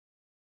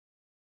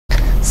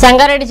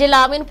సంగారెడ్డి జిల్లా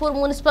అమీన్పూర్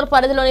మున్సిపల్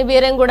పరిధిలోని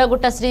వీరంగూడ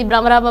గుట్ట శ్రీ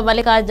బ్రహ్మరామ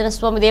మల్లికార్జున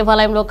స్వామి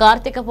దేవాలయంలో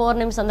కార్తీక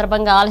పౌర్ణమి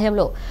సందర్భంగా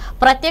ఆలయంలో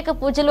ప్రత్యేక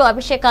పూజలు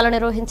అభిషేకాలు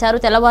నిర్వహించారు.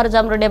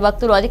 తెల్లవారుజాము నుండే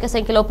భక్తులు అధిక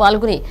సంఖ్యలో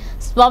పాల్గొని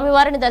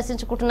స్వామివారిని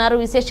దర్శించుకుంటున్నారు.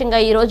 విశేషంగా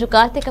ఈ రోజు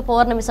కార్తీక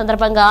పౌర్ణమి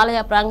సందర్భంగా ఆలయ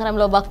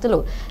ప్రాంగణంలో భక్తులు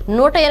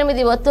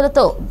 108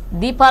 వత్తులతో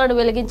దీపాలను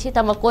వెలిగించి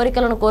తమ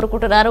కోరికలను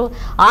కోరుకుంటున్నారు.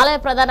 ఆలయ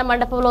ప్రధాన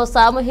మండపంలో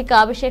సామూహిక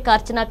అభిషేక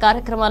అర్చన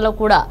కార్యక్రమాల్లో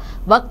కూడా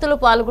భక్తులు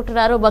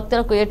పాల్గొంటున్నారు.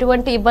 భక్తులకు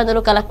ఎటువంటి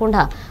ఇబ్బందులు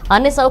కలగకుండా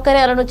అన్ని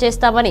సౌకర్యాలను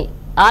చేస్తామని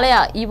ఆలయ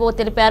ఈవో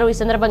తెలిపారు. ఈ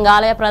సందర్భంగా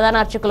ఆలయ ప్రధాన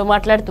అర్చకులు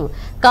మాట్లాడుతూ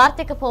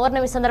కార్తీక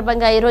పౌర్ణమి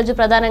సందర్భంగా ఈ రోజు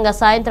ప్రధానంగా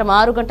సాయంత్రం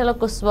 6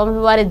 గంటలకు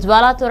స్వామివారి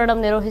జ్వాలాతోరణం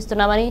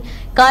నిర్వహిస్తున్నామని,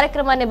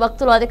 కార్యక్రమాన్ని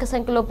భక్తులు అధిక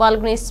సంఖ్యలో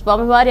పాల్గొని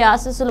స్వామివారి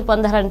ఆశీస్సులు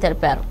పొందాలని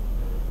తెలిపారు.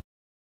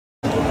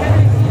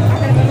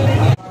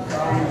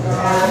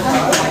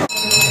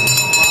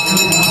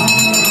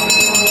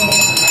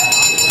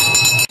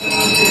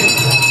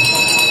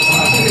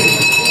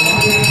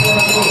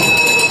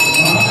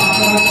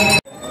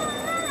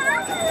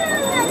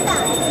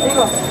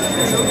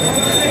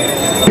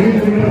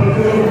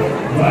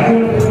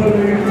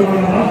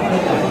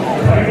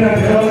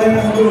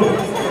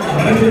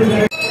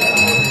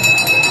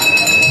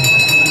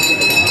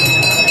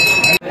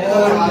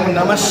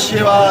 नमः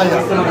शिवाय।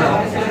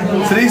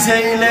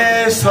 श्रीशैले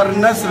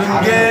स्वर्ण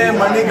श्रृंगे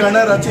मणिगण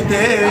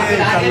रचिते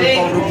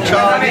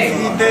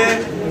कल्पवृक्षाभिसीते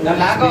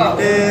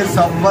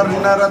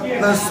सवर्ण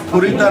रत्न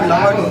स्फुरित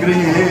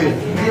नवगृहे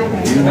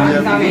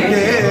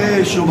दिव्यपीठे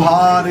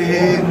शुभारे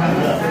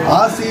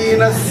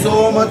आसीन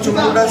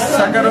सोमचूड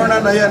सकरुण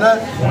नयन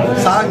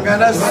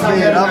सांगन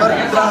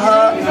स्मेरवक्त्रः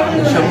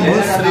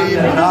शंभुश्री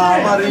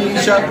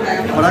भ्रामरीश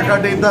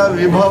प्रकटित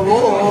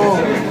विभवो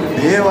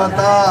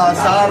देवता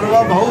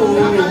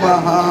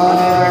सार्वभौमः।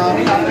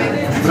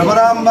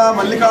 ब्रह्मरांब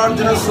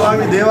मल्लिकार्जुन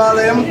स्वामी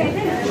देवालयं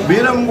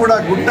వీరంగూడ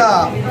గుట్ట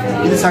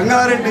ఇది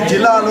సంగారెడ్డి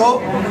జిల్లాలో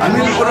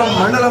అమీన్పురం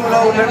మండలంలో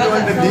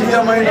ఉన్నటువంటి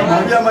దివ్యమైన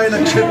భవ్యమైన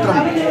క్షేత్రం.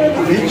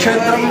 ఈ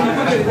క్షేత్రం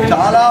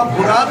చాలా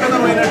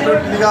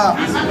పురాతనమైనటువంటిదిగా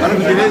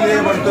మనకు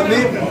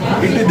తెలియజేయబడుతుంది.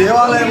 ఇటు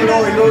దేవాలయంలో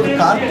ఈరోజు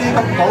కార్తీక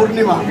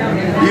పౌర్ణిమ.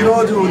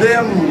 ఈరోజు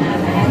ఉదయం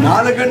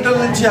 4 గంటల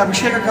నుంచి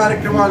అభిషేక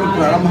కార్యక్రమాలు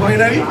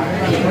ప్రారంభమైనవి.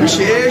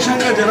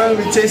 విశేషంగా జనం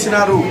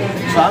విచ్చేసినారు,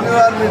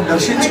 స్వామివారిని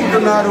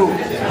దర్శించుకుంటున్నారు.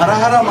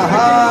 హరహర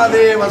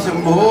మహాదేవ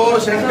శంభో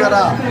శంకర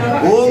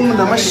ఓం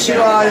నమ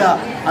శివాయ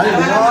అని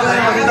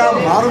దేవాలయం అంతా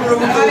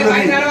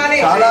మారుమరుగుతున్నది.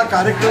 చాలా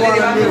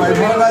కార్యక్రమాలన్నీ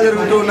వైభవంగా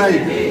జరుగుతూ ఉన్నాయి.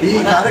 ఈ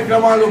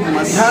కార్యక్రమాలు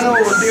మధ్యాహ్నం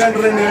 1 గంట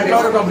 2 గంటల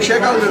వరకు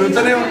అభిషేకాలు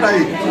జరుగుతూనే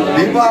ఉంటాయి.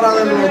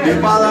 దీపారాధనలు,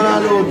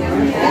 దీపాదానాలు,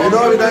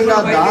 ఏదో విధంగా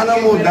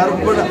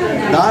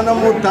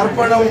దానము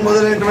తర్పణం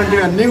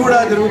మొదలైనటువంటివి అన్నీ కూడా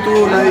జరుగుతూ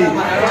ఉన్నాయి.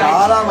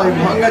 చాలా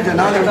వైభవంగా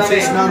జనాలు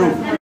చేసినారు.